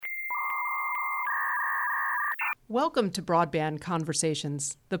Welcome to Broadband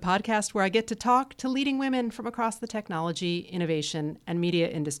Conversations, the podcast where I get to talk to leading women from across the technology, innovation, and media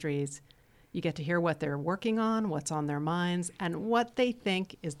industries. You get to hear what they're working on, what's on their minds, and what they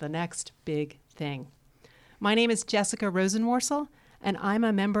think is the next big thing. My name is Jessica Rosenworcel, and I'm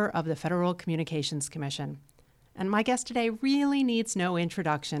a member of the Federal Communications Commission. And my guest today really needs no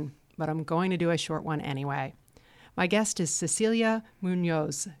introduction, but I'm going to do a short one anyway. My guest is Cecilia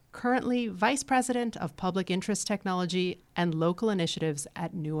Munoz, currently Vice President of Public Interest Technology and Local Initiatives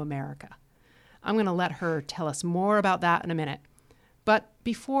at New America. I'm going to let her tell us more about that in a minute. But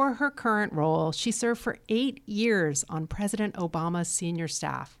before her current role, she served for 8 years on President Obama's senior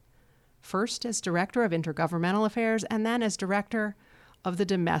staff, first as Director of Intergovernmental Affairs and then as Director of the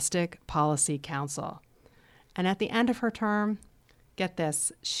Domestic Policy Council. And at the end of her term, get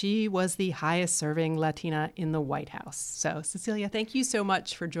this, she was the highest serving Latina in the White House. So, Cecilia, thank you so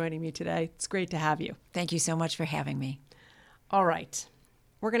much for joining me today. It's great to have you. Thank you so much for having me. All right.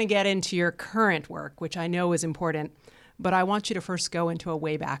 We're going to get into your current work, which I know is important, but I want you to first go into a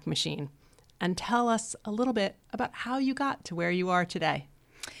Wayback Machine and tell us a little bit about how you got to where you are today.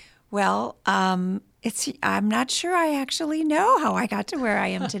 Well, I'm not sure I actually know how I got to where I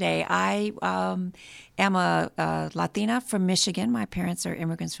am today. I am a Latina from Michigan. My parents are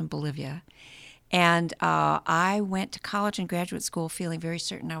immigrants from Bolivia. And I went to college and graduate school feeling very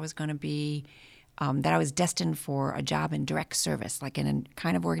certain I was going to be, that I was destined for a job in direct service, like in a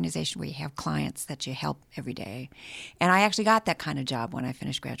kind of organization where you have clients that you help every day. And I actually got that kind of job when I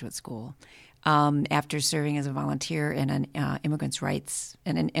finished graduate school. After serving as a volunteer in an immigrants' rights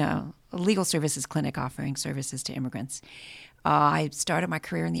and a legal services clinic offering services to immigrants. I started my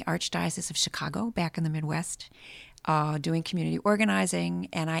career in the Archdiocese of Chicago back in the Midwest, doing community organizing,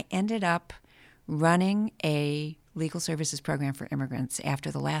 and I ended up running a legal services program for immigrants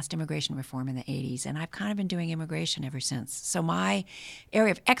after the last immigration reform in the 80s, and I've kind of been doing immigration ever since. So my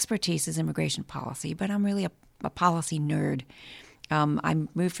area of expertise is immigration policy, but I'm really a policy nerd. I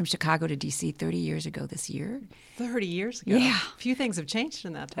moved from Chicago to D.C. 30 years ago this year. 30 years ago? Yeah. A few things have changed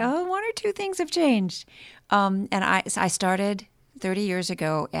in that time. Oh, one or two things have changed. And I started 30 years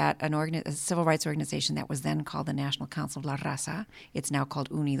ago at a civil rights organization that was then called the National Council of La Raza. It's now called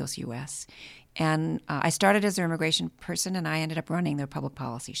Unidos U.S. And I started as their immigration person, and I ended up running their public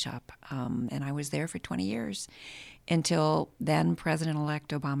policy shop. And I was there for 20 years until then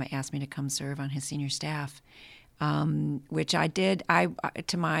President-elect Obama asked me to come serve on his senior staff. Which I did,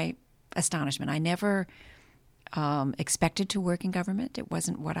 to my astonishment. I never expected to work in government. It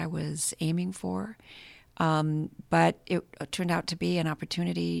wasn't what I was aiming for. But it turned out to be an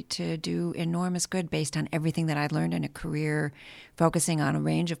opportunity to do enormous good based on everything that I'd learned in a career focusing on a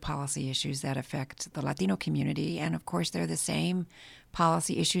range of policy issues that affect the Latino community. And, of course, they're the same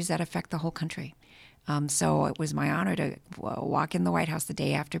policy issues that affect the whole country. So it was my honor to walk in the White House the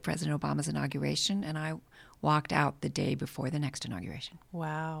day after President Obama's inauguration, and I walked out the day before the next inauguration.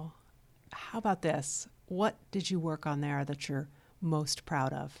 Wow. How about this? What did you work on there that you're most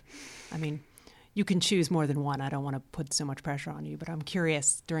proud of? I mean, you can choose more than one. I don't want to put so much pressure on you, but I'm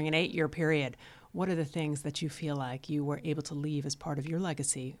curious, during an 8-year period, what are the things that you feel like you were able to leave as part of your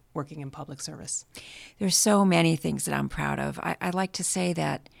legacy working in public service? There's so many things that I'm proud of. I like to say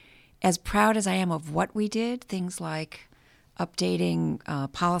that as proud as I am of what we did, things like updating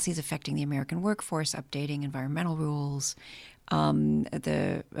policies affecting the American workforce, updating environmental rules,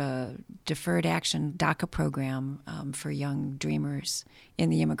 the Deferred Action DACA program for young dreamers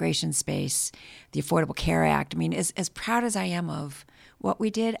in the immigration space, the Affordable Care Act. I mean, as proud as I am of what we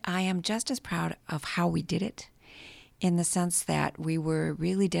did, I am just as proud of how we did it, in the sense that we were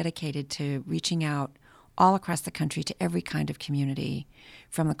really dedicated to reaching out all across the country to every kind of community,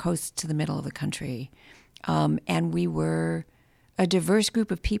 from the coast to the middle of the country. And we were a diverse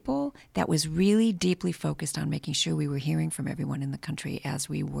group of people that was really deeply focused on making sure we were hearing from everyone in the country as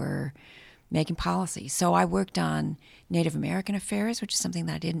we were making policy. So I worked on Native American affairs, which is something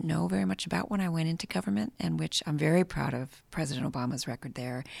that I didn't know very much about when I went into government, and which I'm very proud of President Obama's record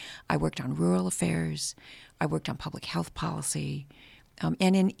there. I worked on rural affairs. I worked on public health policy.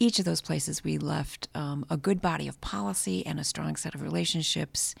 And in each of those places, we left a good body of policy and a strong set of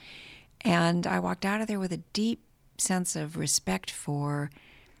relationships. And I walked out of there with a deep sense of respect for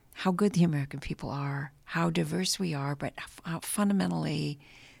how good the American people are, how diverse we are, but how fundamentally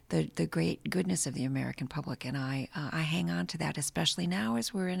the great goodness of the American public. And I hang on to that, especially now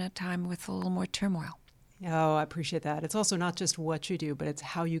as we're in a time with a little more turmoil. Oh, I appreciate that. It's also not just what you do, but it's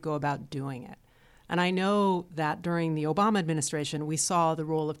how you go about doing it. And I know that during the Obama administration, we saw the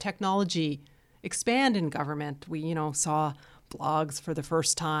role of technology expand in government. We, saw blogs for the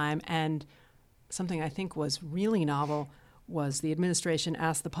first time, and something I think was really novel was the administration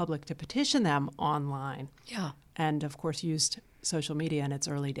asked the public to petition them online. Yeah. And, of course, used social media in its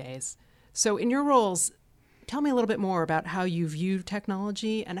early days. So in your roles, tell me a little bit more about how you viewed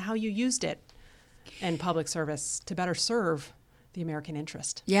technology and how you used it in public service to better serve the American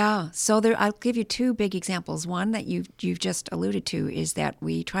interest. Yeah. So I'll give you two big examples. One that you've just alluded to is that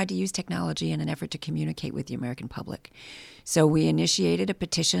we tried to use technology in an effort to communicate with the American public. So we initiated a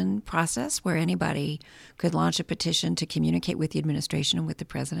petition process where anybody could launch a petition to communicate with the administration and with the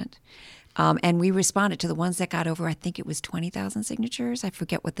president. And we responded to the ones that got over, I think it was 20,000 signatures. I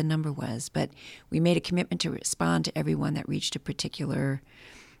forget what the number was, but we made a commitment to respond to everyone that reached a particular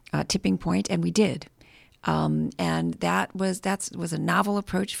tipping point, and we did. And that was a novel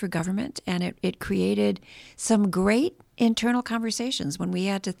approach for government, and it created some great internal conversations when we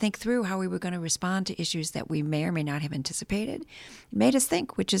had to think through how we were going to respond to issues that we may or may not have anticipated. It made us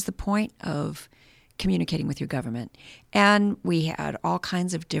think, which is the point of communicating with your government. And we had all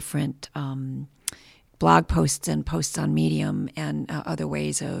kinds of different blog posts and posts on Medium and other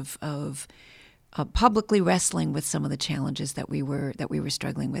ways of publicly wrestling with some of the challenges that we were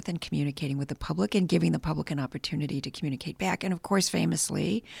struggling with and communicating with the public and giving the public an opportunity to communicate back. And of course,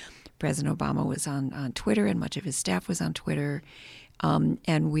 famously, President Obama was on Twitter and much of his staff was on Twitter.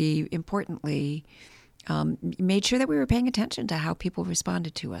 And we importantly made sure that we were paying attention to how people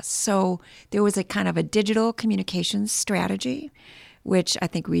responded to us. So there was a kind of a digital communications strategy, which I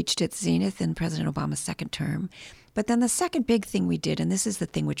think reached its zenith in President Obama's second term. But then the second big thing we did, and this is the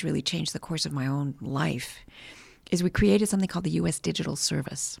thing which really changed the course of my own life, is we created something called the U.S. Digital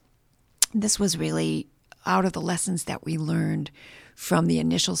Service. This was really out of the lessons that we learned from the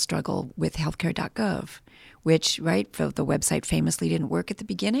initial struggle with healthcare.gov, which, right, the website famously didn't work at the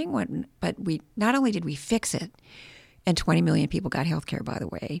beginning, but we not only did we fix it, and 20 million people got healthcare, by the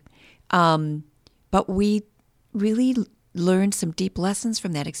way, but we really learned some deep lessons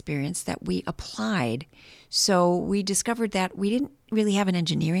from that experience that we applied. So we discovered that we didn't really have an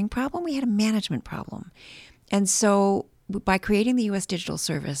engineering problem, we had a management problem. And so by creating the U.S. Digital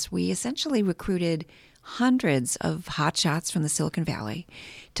Service, we essentially recruited hundreds of hotshots from the Silicon Valley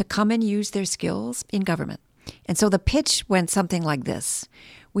to come and use their skills in government. And so the pitch went something like this.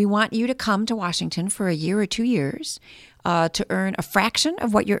 We want you to come to Washington for a year or 2 years to earn a fraction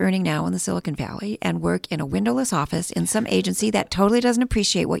of what you're earning now in the Silicon Valley and work in a windowless office in some agency that totally doesn't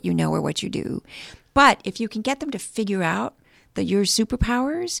appreciate what you know or what you do. But if you can get them to figure out that your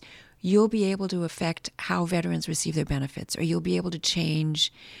superpowers, you'll be able to affect how veterans receive their benefits, or you'll be able to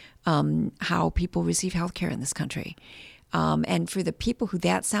change how people receive health care in this country. And for the people who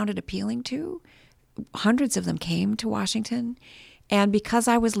that sounded appealing to, hundreds of them came to Washington. And because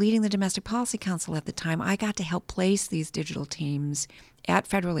I was leading the Domestic Policy Council at the time, I got to help place these digital teams at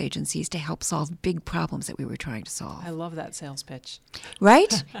federal agencies to help solve big problems that we were trying to solve. I love that sales pitch.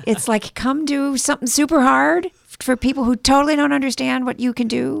 Right? It's like, come do something super hard for people who totally don't understand what you can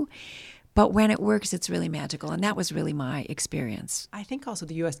do. But when it works, it's really magical. And that was really my experience. I think also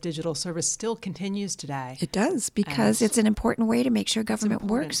the U.S. Digital Service still continues today. It does, because it's an important way to make sure government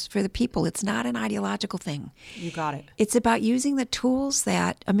works for the people. It's not an ideological thing. You got it. It's about using the tools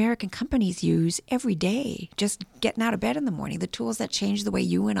that American companies use every day, just getting out of bed in the morning, the tools that change the way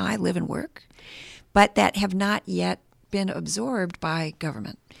you and I live and work, but that have not yet been absorbed by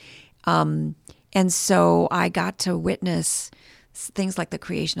government. And so I got to witness things like the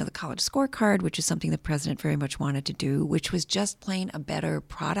creation of the college scorecard, which is something the president very much wanted to do, which was just plain a better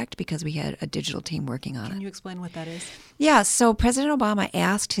product because we had a digital team working on it. Can you explain what that is? Yeah, so President Obama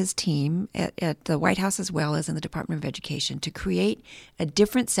asked his team at the White House as well as in the Department of Education to create a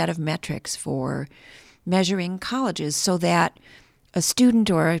different set of metrics for measuring colleges so that a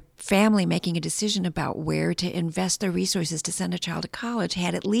student or a family making a decision about where to invest their resources to send a child to college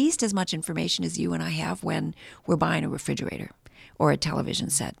had at least as much information as you and I have when we're buying a refrigerator or a television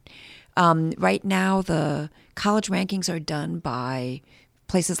set. Right now, the college rankings are done by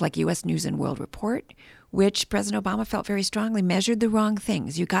places like U.S. News and World Report, which President Obama felt very strongly measured the wrong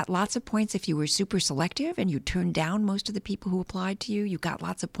things. You got lots of points if you were super selective and you turned down most of the people who applied to you. You got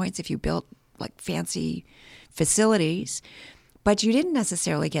lots of points if you built like fancy facilities. But you didn't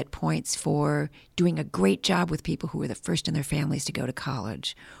necessarily get points for doing a great job with people who were the first in their families to go to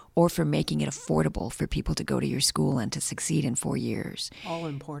college, or for making it affordable for people to go to your school and to succeed in 4 years. All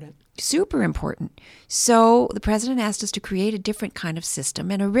important. Super important. So the president asked us to create a different kind of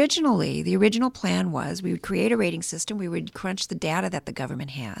system. And originally, the original plan was we would create a rating system. We would crunch the data that the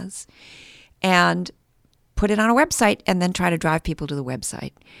government has and put it on a website and then try to drive people to the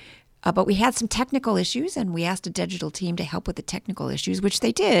website. But we had some technical issues, and we asked a digital team to help with the technical issues, which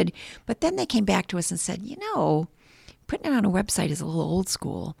they did. But then they came back to us and said, putting it on a website is a little old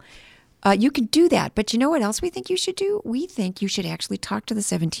school. You can do that, but you know what else we think you should do? We think you should actually talk to the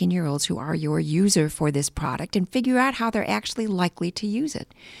 17-year-olds who are your user for this product and figure out how they're actually likely to use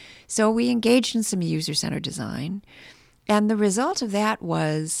it. So we engaged in some user-centered design, and the result of that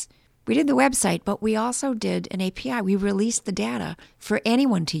was we did the website, but we also did an API. We released the data for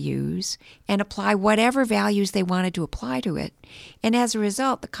anyone to use and apply whatever values they wanted to apply to it. And as a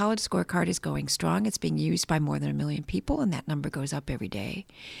result, the college scorecard is going strong. It's being used by more than 1 million people, and that number goes up every day.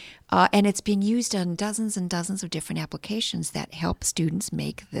 And it's being used on dozens and dozens of different applications that help students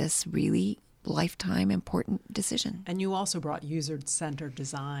make this really lifetime important decision. And you also brought user-centered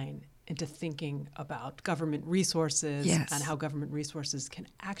design into thinking about government resources and how government resources can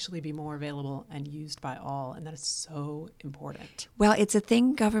actually be more available and used by all. And that is so important. Well, it's a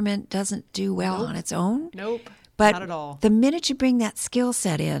thing government doesn't do well on its own. Nope. But not at all. The minute you bring that skill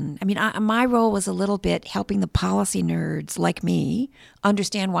set in, my role was a little bit helping the policy nerds like me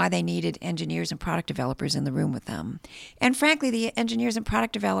understand why they needed engineers and product developers in the room with them. And frankly, the engineers and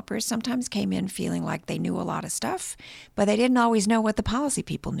product developers sometimes came in feeling like they knew a lot of stuff, but they didn't always know what the policy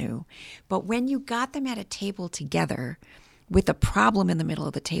people knew. But when you got them at a table together with a problem in the middle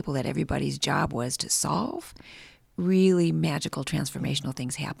of the table that everybody's job was to solve, really magical transformational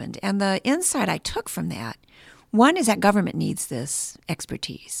things happened. And the insight I took from that, one is that government needs this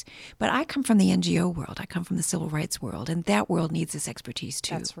expertise. But I come from the NGO world. I come from the civil rights world, and that world needs this expertise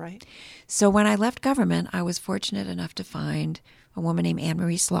too. That's right. So when I left government, I was fortunate enough to find a woman named Anne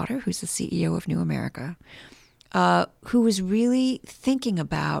Marie Slaughter, who's the CEO of New America, who was really thinking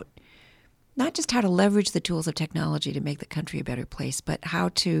about not just how to leverage the tools of technology to make the country a better place, but how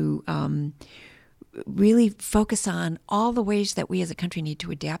to really focus on all the ways that we as a country need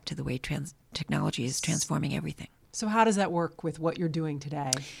to adapt to the way technology is transforming everything. So how does that work with what you're doing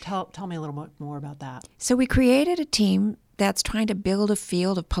today? Tell me a little bit more about that. So we created a team that's trying to build a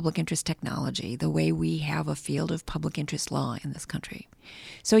field of public interest technology the way we have a field of public interest law in this country.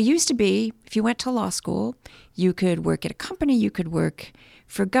 So it used to be, if you went to law school, you could work at a company, you could work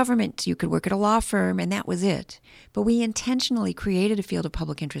for government, you could work at a law firm, and that was it. But we intentionally created a field of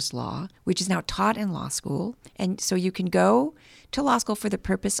public interest law, which is now taught in law school. And so you can go to law school for the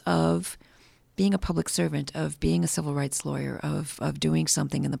purpose of being a public servant, of being a civil rights lawyer, of doing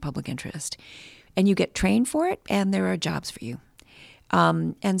something in the public interest. And you get trained for it, and there are jobs for you.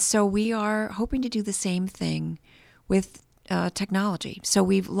 And so we are hoping to do the same thing with technology. So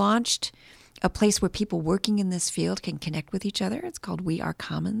we've launched a place where people working in this field can connect with each other. It's called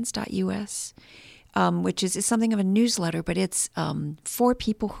wearecommons.us, which is something of a newsletter, but it's for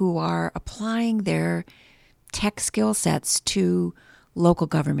people who are applying their tech skill sets to local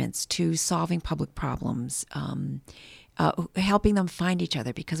governments, to solving public problems, helping them find each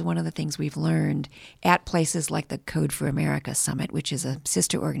other. Because one of the things we've learned at places like the Code for America Summit, which is a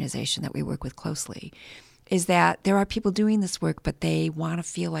sister organization that we work with closely, is that there are people doing this work, but they want to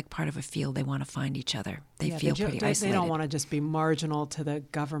feel like part of a field. They want to find each other. They feel pretty isolated. They don't want to just be marginal to the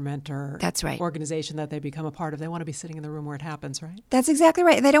government or That's right. organization that they become a part of. They want to be sitting in the room where it happens, right? That's exactly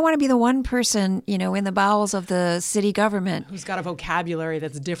right. They don't want to be the one person, in the bowels of the city government who's got a vocabulary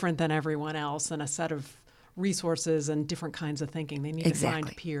that's different than everyone else and a set of resources and different kinds of thinking. They need to find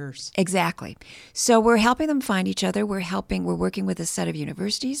peers. Exactly. So we're helping them find each other. We're working with a set of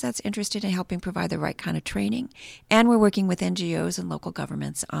universities that's interested in helping provide the right kind of training. And we're working with NGOs and local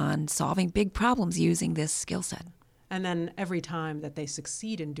governments on solving big problems using this skill set. And then every time that they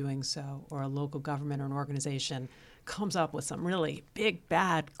succeed in doing so, or a local government or an organization comes up with some really big,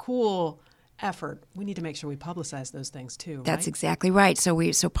 bad, cool effort, we need to make sure we publicize those things too. That's exactly right. So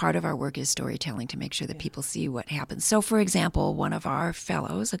part of our work is storytelling to make sure that people see what happens. So for example, one of our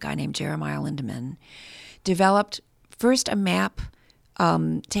fellows, a guy named Jeremiah Lindeman, developed first a map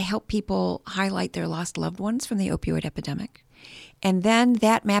to help people highlight their lost loved ones from the opioid epidemic. And then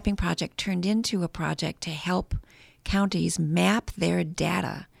that mapping project turned into a project to help counties map their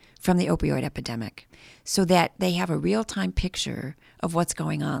data from the opioid epidemic so that they have a real-time picture of what's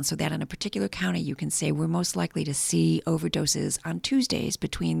going on, so that in a particular county you can say we're most likely to see overdoses on Tuesdays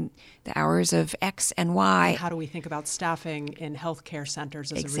between the hours of X and Y. And how do we think about staffing in healthcare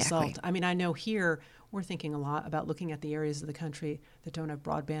centers as a result? I mean, I know here we're thinking a lot about looking at the areas of the country that don't have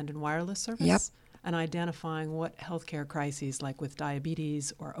broadband and wireless service and identifying what healthcare crises, like with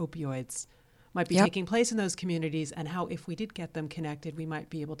diabetes or opioids, might be Yep. taking place in those communities, and how if we did get them connected, we might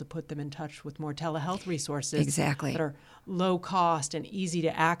be able to put them in touch with more telehealth resources Exactly. that are low cost and easy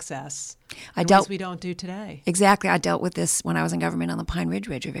to access I in dealt- ways we don't do today. Exactly. I dealt with this when I was in government on the Pine Ridge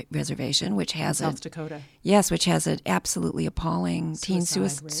Reservation, which has South Dakota. Yes, which has an absolutely appalling teen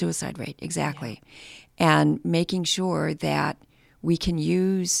suicide rate. Exactly. And making sure that we can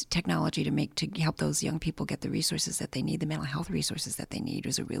use technology to help those young people get the resources that they need, the mental health resources that they need,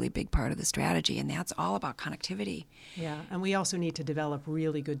 is a really big part of the strategy. And that's all about connectivity. Yeah, and we also need to develop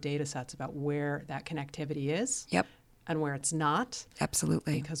really good data sets about where that connectivity is. Yep. And where it's not.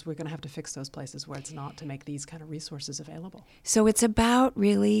 Absolutely. Because we're going to have to fix those places where it's not to make these kind of resources available. So it's about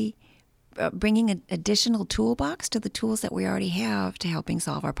really bringing an additional toolbox to the tools that we already have to helping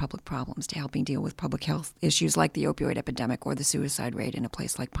solve our public problems, to helping deal with public health issues like the opioid epidemic or the suicide rate in a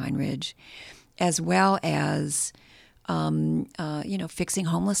place like Pine Ridge, as well as fixing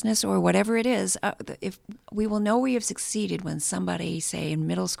homelessness or whatever it is. If we will know we have succeeded when somebody, say in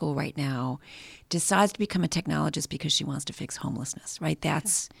middle school right now, decides to become a technologist because she wants to fix homelessness, right?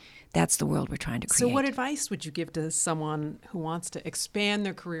 That's the world we're trying to create. So what advice would you give to someone who wants to expand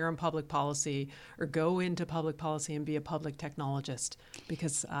their career in public policy or go into public policy and be a public technologist?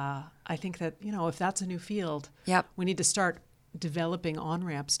 Because I think that, if that's a new field, Yep. we need to start developing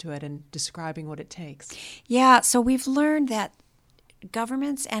on-ramps to it and describing what it takes. Yeah, so we've learned that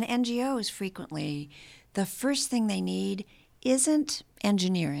governments and NGOs frequently, the first thing they need isn't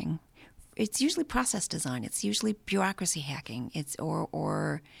engineering. It's usually process design. It's usually bureaucracy hacking. It's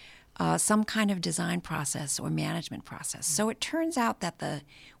or some kind of design process or management process. So it turns out that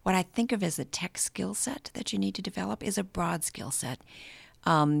what I think of as the tech skill set that you need to develop is a broad skill set.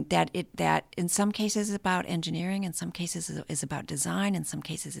 That in some cases is about engineering, in some cases is about design, in some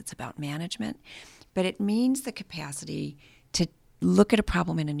cases it's about management. But it means the capacity to look at a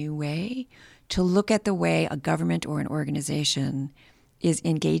problem in a new way, to look at the way a government or an organization is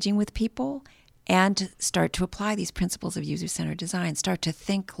engaging with people, and to start to apply these principles of user-centered design, start to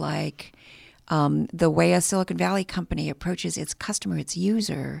think like the way a Silicon Valley company approaches its customer, its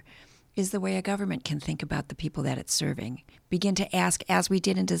user, is the way a government can think about the people that it's serving. Begin to ask, as we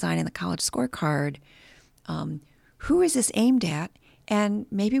did in designing the college scorecard, who is this aimed at? And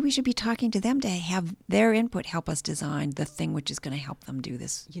maybe we should be talking to them to have their input help us design the thing which is going to help them do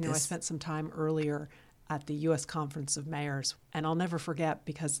this. I spent some time earlier at the U.S. Conference of Mayors, and I'll never forget,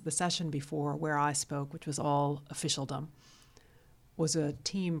 because the session before where I spoke, which was all officialdom, was a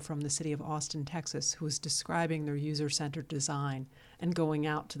team from the city of Austin, Texas, who was describing their user-centered design and going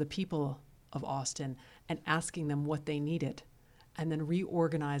out to the people of Austin and asking them what they needed, and then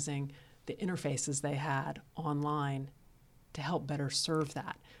reorganizing the interfaces they had online to help better serve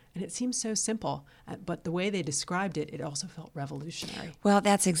that. And it seems so simple, but the way they described it, it also felt revolutionary. Well,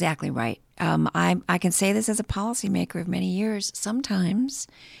 that's exactly right. I can say this as a policymaker of many years. Sometimes,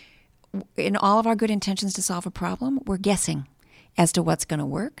 in all of our good intentions to solve a problem, we're guessing as to what's going to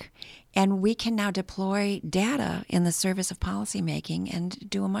work. And we can now deploy data in the service of policymaking and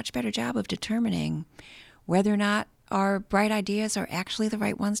do a much better job of determining whether or not our bright ideas are actually the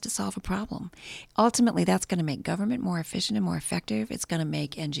right ones to solve a problem. Ultimately, that's going to make government more efficient and more effective. It's going to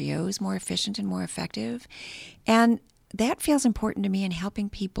make NGOs more efficient and more effective. And that feels important to me in helping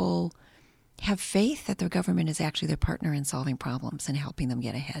people have faith that their government is actually their partner in solving problems and helping them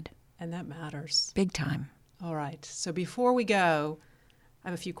get ahead. And that matters. Big time. All right. So before we go, I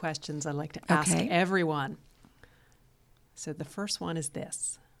have a few questions I'd like to ask everyone. So the first one is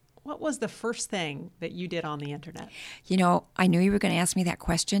this. What was the first thing that you did on the internet? I knew you were going to ask me that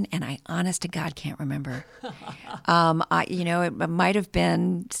question, and I, honest to God, can't remember. It might have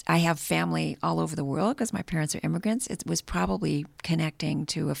been, I have family all over the world because my parents are immigrants. It was probably connecting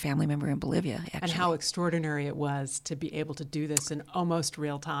to a family member in Bolivia, actually. And how extraordinary it was to be able to do this in almost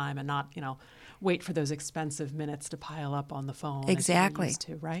real time and not, wait for those expensive minutes to pile up on the phone. Exactly. As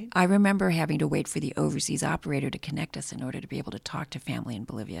you used to, right? I remember having to wait for the overseas operator to connect us in order to be able to talk to family in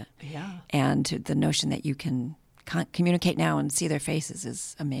Bolivia. Yeah. And the notion that you can communicate now and see their faces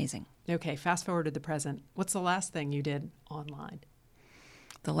is amazing. Okay, fast forward to the present. What's the last thing you did online?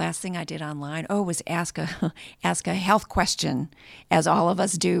 The last thing I did online, was ask a health question, as all of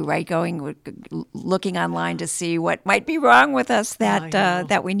us do, right? Looking online to see what might be wrong with us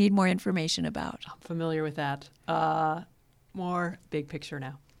that we need more information about. I'm familiar with that. More big picture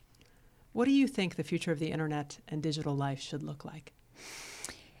now. What do you think the future of the internet and digital life should look like?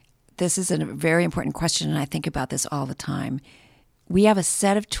 This is a very important question, and I think about this all the time. We have a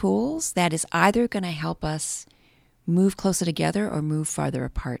set of tools that is either going to help us move closer together or move farther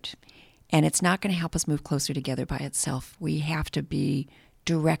apart. And it's not going to help us move closer together by itself. We have to be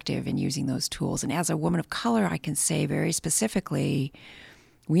directive in using those tools. And as a woman of color, I can say very specifically,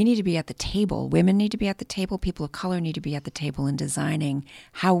 we need to be at the table. Women need to be at the table. People of color need to be at the table in designing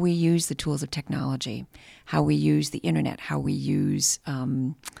how we use the tools of technology, how we use the internet, how we use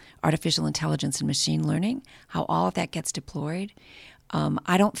artificial intelligence and machine learning, how all of that gets deployed.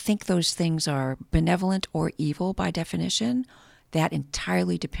 I don't think those things are benevolent or evil by definition. That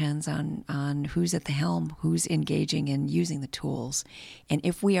entirely depends on who's at the helm, who's engaging in using the tools. And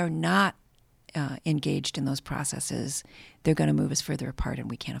if we are not engaged in those processes, they're going to move us further apart, and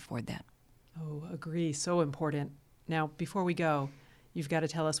we can't afford that. Oh, agree. So important. Now, before we go, you've got to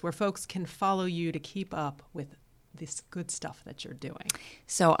tell us where folks can follow you to keep up with this good stuff that you're doing.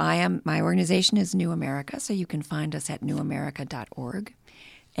 So my organization is New America, so you can find us at newamerica.org.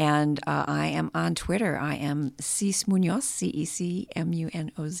 And I am on Twitter. I am Cis Munoz,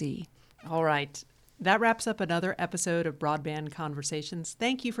 CECMUNOZ. All right. That wraps up another episode of Broadband Conversations.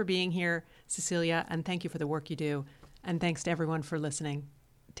 Thank you for being here, Cecilia, and thank you for the work you do. And thanks to everyone for listening.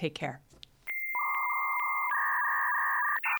 Take care.